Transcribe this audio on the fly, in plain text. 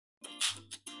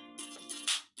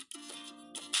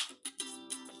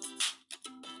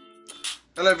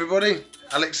Hello everybody,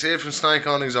 Alex here from Snake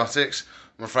Island Exotics.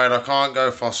 I'm afraid I can't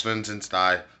go fossil hunting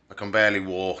today. I can barely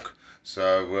walk.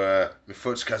 So my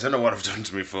foot's, I don't know what I've done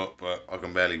to my foot, but I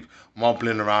can barely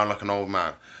mobbling around like an old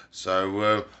man.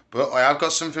 But I have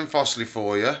got something fossily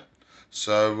for you.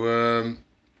 Oh,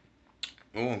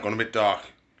 I've gone a bit dark.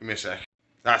 Give me a sec.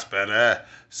 That's better.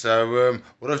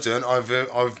 What I've done,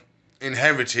 I've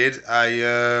inherited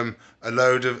a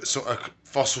load of sort of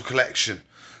fossil collection.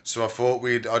 So I thought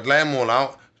I'd lay them all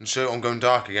out and show. I'm going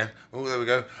dark again. Oh, there we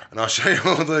go. And I'll show you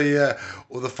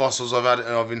all the fossils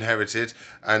I've inherited.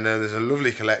 And there's a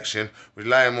lovely collection. We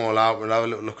lay them all out. We'll have a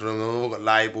little look at them. They've all got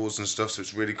labels and stuff, so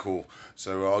it's really cool.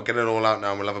 So I'll get it all out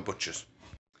now, and we'll have a butcher's.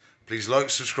 Please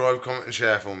like, subscribe, comment, and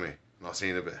share for me. And I'll see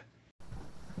you in a bit.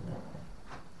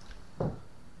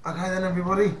 Okay then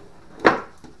everybody,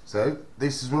 so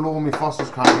this is what all my fossils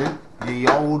come in, the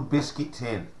old biscuit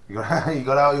tin. You got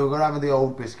to have the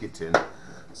old biscuit tin.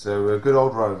 So a good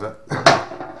old Rover.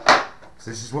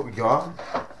 So this is what we got.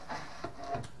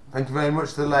 Thank you very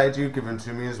much to the lady you've given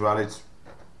to me as well. It's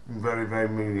very, very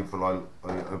meaningful. I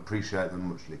appreciate them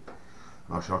muchly,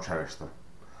 and I shall cherish them.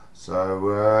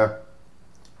 So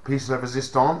piece of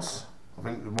resistance, I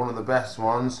think one of the best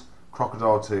ones,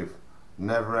 crocodile tooth.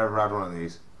 Never ever had one of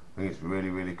these. I think it's really,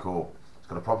 really cool. It's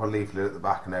got a proper leaflet at the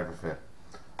back and everything.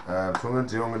 So what I'm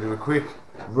going to do a quick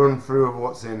run through of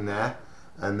what's in there,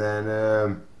 and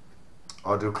then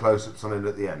I'll do close-ups on it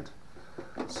at the end.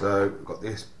 So we've got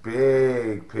this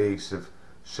big piece of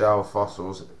shell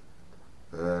fossils.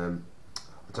 I don't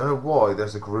know why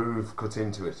there's a groove cut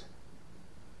into it.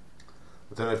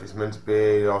 I don't know if it's meant to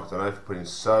be, I don't know if putting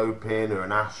soap in or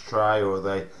an ashtray, or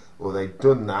they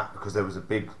done that because there was a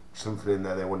big something in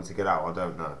there they wanted to get out. I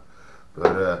don't know,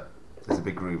 but there's a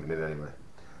big groove in it anyway.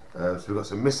 So we've got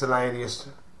some miscellaneous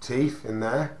teeth in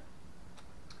there.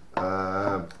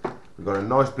 We've got a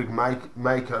nice big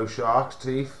Mako shark's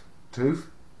tooth.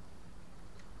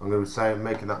 I'm going to say I'm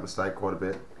making that mistake quite a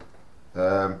bit.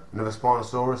 Another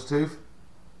Spinosaurus tooth.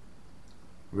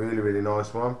 Really, really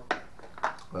nice one.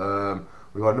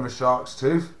 We've got another shark's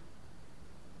tooth.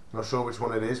 Not sure which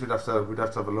one it is. We'd have to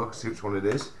have a look, see which one it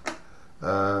is.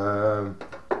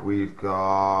 We've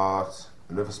got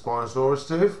another Spinosaurus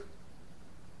tooth.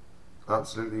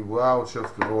 Absolutely well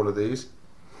chuffed with all of these.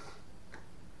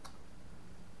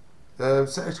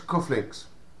 Set of cufflinks.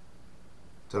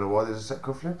 Don't know why there's a set of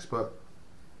cufflinks, but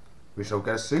we shall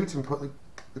get a suit and put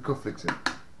the cufflinks in.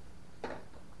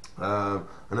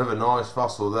 Another nice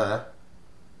fossil there.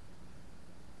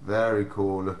 Very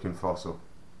cool looking fossil.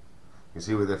 You can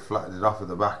see where they've flattened it off at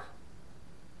the back.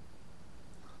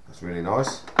 That's really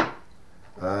nice.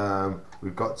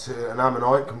 We've got an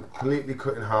ammonite completely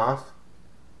cut in half.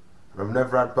 And I've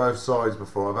never had both sides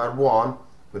before. I've had one,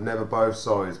 but never both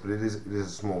sides. But it is a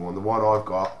small one. The one I've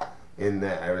got in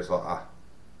there is like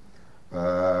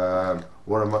that.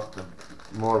 One of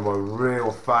my real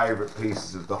favourite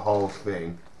pieces of the whole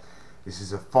thing. This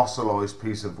is a fossilised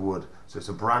piece of wood. So it's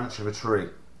a branch of a tree.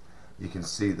 You can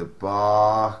see the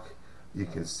bark. You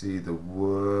can see the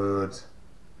wood.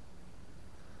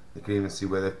 You can even see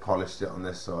where they've polished it on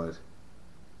this side.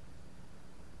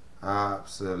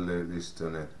 Absolutely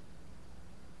stunning.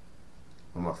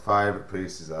 One of my favourite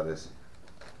pieces, that is.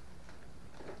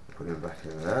 Put him back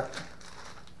in there.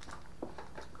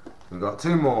 We've got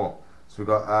two more. So we've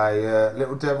got a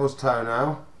little devil's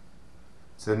toenail.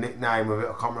 It's the nickname of it.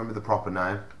 I can't remember the proper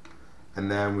name.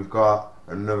 And then we've got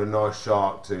another nice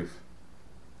shark tooth.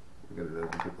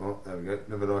 Oh, there we go.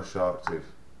 Another nice shark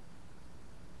tooth.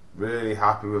 Really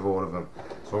happy with all of them.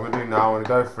 So what I'm going to do now, I'm going to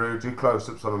go through, do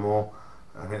close-ups on them all,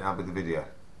 and I think that'll be the video.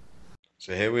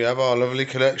 So here we have our lovely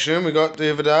collection we got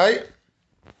the other day.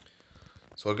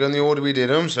 So I'll go in the order we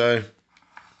did them. So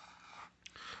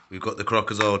we've got the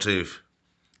crocodile tooth.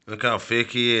 Look how thick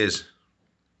he is.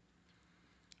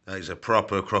 That is a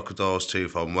proper crocodile's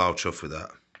tooth. I'm well chuffed with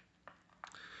that.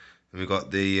 And we've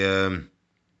got the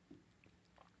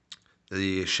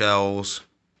shells.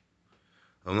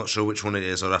 I'm not sure which one it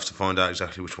is. I'll have to find out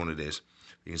exactly which one it is.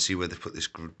 You can see where they put this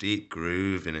deep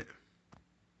groove in it.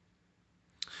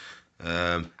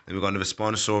 Then we've got another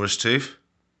Spinosaurus tooth.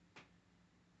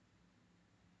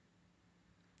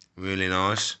 Really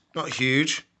nice. Not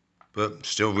huge, but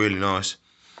still really nice.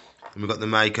 Then we've got the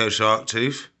Mako shark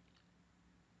tooth.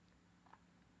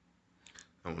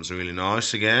 That one's really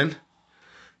nice again.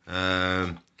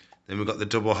 Then we've got the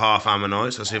double half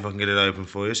ammonites. I'll see if I can get it open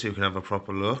for you so you can have a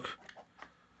proper look.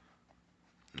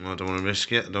 I don't want to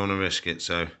risk it.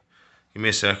 So give me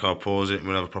a sec, I'll pause it and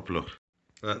we'll have a proper look.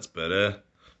 That's better.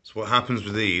 So what happens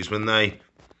with these, when they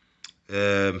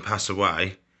pass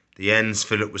away, the ends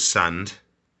fill up with sand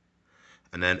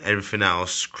and then everything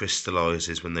else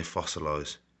crystallises when they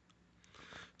fossilise.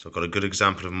 So I've got a good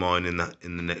example of mine in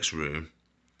the next room,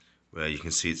 where you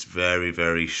can see it's very,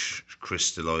 very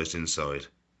crystallised inside.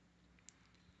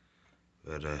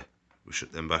 But we'll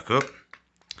shut them back up.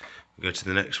 We'll go to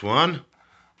the next one.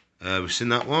 We've seen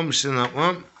that one.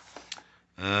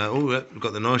 Oh, yeah, we've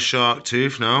got the nice shark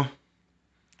tooth now.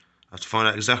 I have to find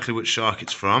out exactly which shark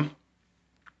it's from.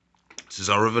 This is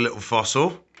our other little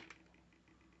fossil.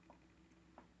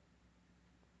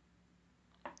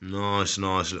 Nice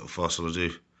little fossil. I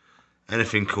do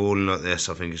anything cool like this,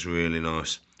 I think it's really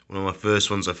nice. One of my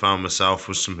first ones I found myself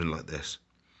was something like this.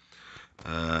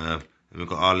 And we've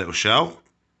got our little shell.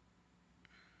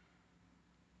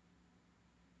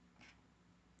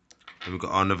 And we've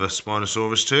got our another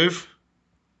Spinosaurus tooth.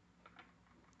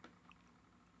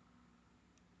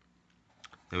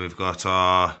 Then we've got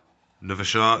our another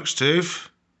shark's tooth.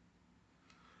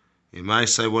 You may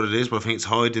say what it is, but I think it's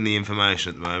hiding the information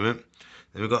at the moment.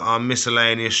 Then we've got our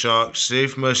miscellaneous shark's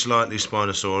tooth, most likely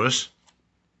Spinosaurus.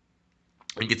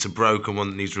 I think it's a broken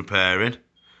one that needs repairing.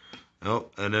 Oh,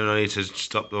 and then I need to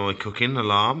stop my cooking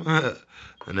alarm.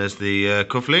 And there's the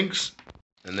cufflinks.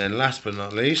 And then last but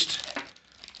not least,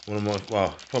 one of my,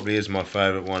 well, probably is my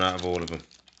favourite one out of all of them.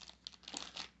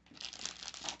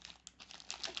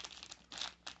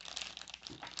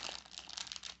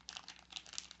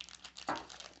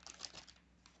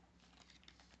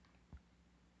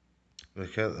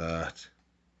 Look at that.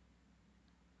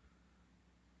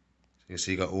 You can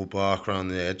see you got all bark around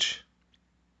the edge.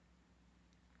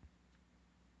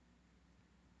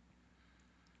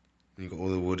 And you've got all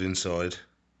the wood inside.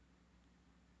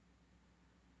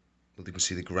 You can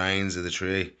see the grains of the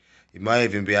tree. You may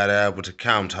even be able to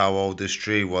count how old this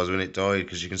tree was when it died,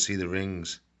 because you can see the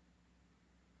rings.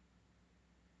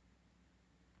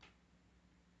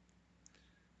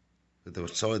 But the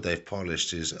side they've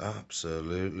polished is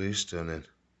absolutely stunning.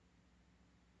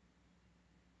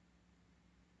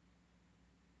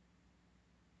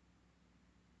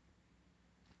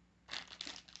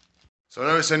 So I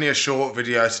know it's only a short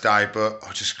video today, but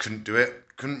I just couldn't do it.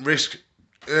 Couldn't risk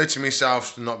hurting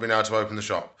myself and not being able to open the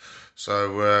shop.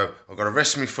 So I've got to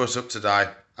rest my foot up today,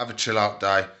 have a chill out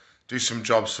day, do some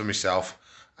jobs for myself,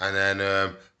 and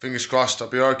then fingers crossed I'll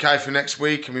be okay for next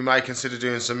week, and we may consider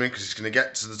doing something, because it's going to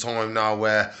get to the time now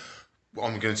where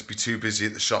I'm going to be too busy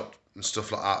at the shop and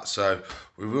stuff like that. So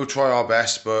we will try our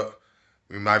best, but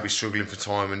we may be struggling for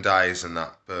time and days and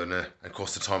that. But of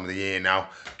course, the time of the year now,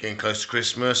 getting close to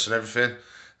Christmas and everything.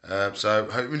 So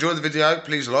hope you enjoyed the video.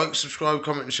 Please like, subscribe,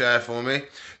 comment and share for me.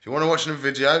 If you want to watch another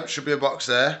video, should be a box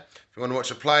there. If you want to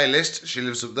watch a playlist, she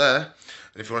lives up there.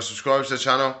 And if you want to subscribe to the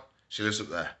channel, she lives up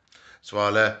there. So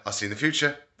I'll see you in the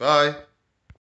future. Bye.